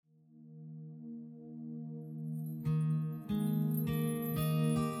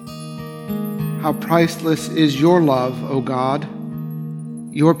how priceless is your love, O God.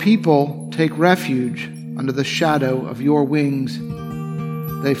 Your people take refuge under the shadow of your wings.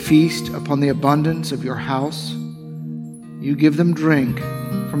 They feast upon the abundance of your house. You give them drink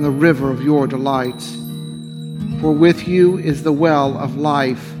from the river of your delights. For with you is the well of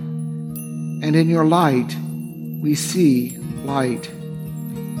life, and in your light we see light.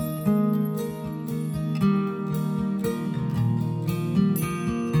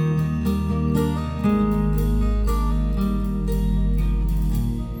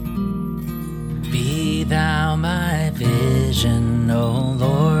 Be thou my vision, O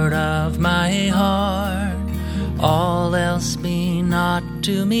Lord of my heart. All else be not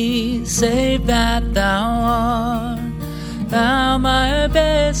to me, save that thou art. Thou my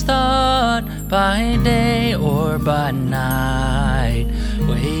best thought, by day or by night,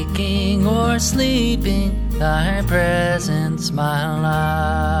 waking or sleeping, thy presence my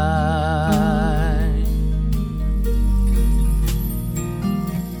light.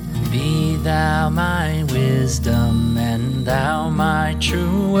 Be thou my wisdom, and thou my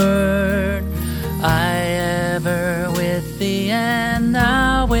true word. I ever with thee, and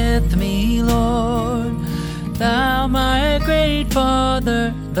thou with me, Lord. Thou my great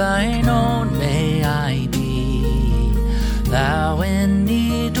Father, thine own may I be. Thou in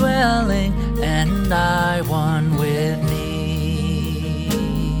me dwelling, and I one with thee.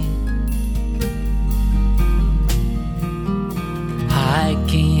 High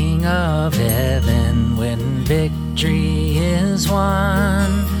King of heaven, when victory is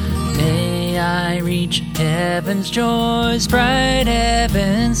won, may I reach heaven's joys, bright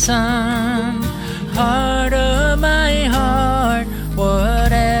heaven's sun. Heart of my heart,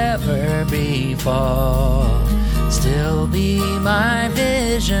 whatever befall, still be my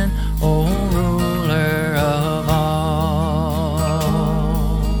vision, O ruler of all.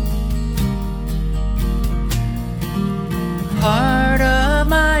 Heart of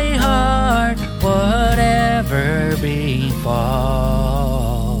my heart, whatever befall,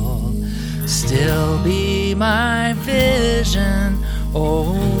 still be my vision, O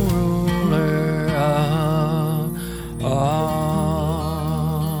ruler of all.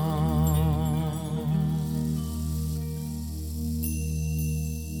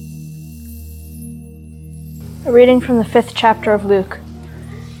 A reading from the 5th chapter of Luke.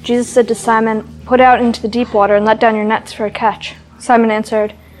 Jesus said to Simon, "Put out into the deep water and let down your nets for a catch." Simon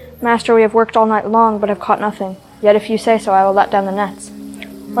answered, "Master, we have worked all night long, but have caught nothing. Yet if you say so, I will let down the nets."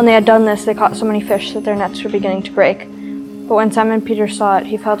 When they had done this, they caught so many fish that their nets were beginning to break. But when Simon Peter saw it,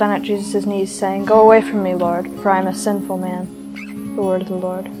 he fell down at Jesus' knees, saying, "Go away from me, Lord, for I am a sinful man." The word of the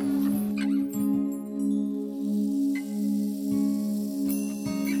Lord.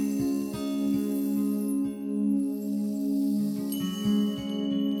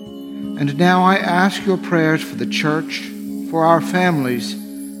 And now I ask your prayers for the church, for our families,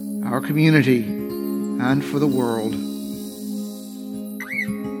 our community, and for the world.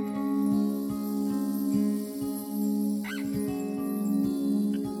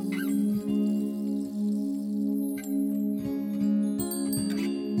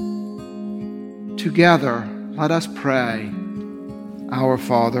 Together, let us pray. Our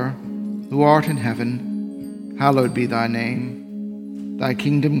Father, who art in heaven, hallowed be thy name. Thy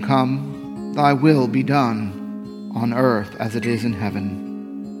kingdom come, thy will be done, on earth as it is in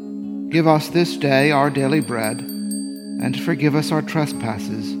heaven. Give us this day our daily bread, and forgive us our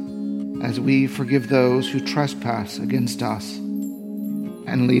trespasses, as we forgive those who trespass against us.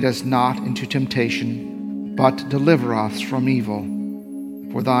 And lead us not into temptation, but deliver us from evil.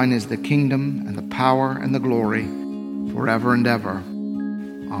 For thine is the kingdom, and the power, and the glory, forever and ever.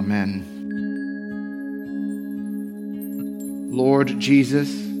 Amen. Lord Jesus,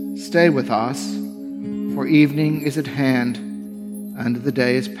 stay with us, for evening is at hand, and the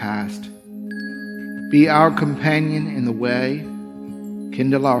day is past. Be our companion in the way,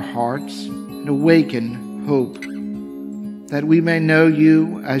 kindle our hearts, and awaken hope, that we may know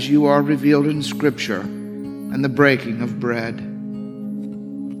you as you are revealed in Scripture and the breaking of bread.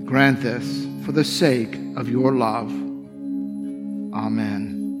 Grant this for the sake of your love.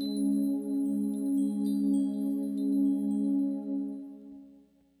 Amen.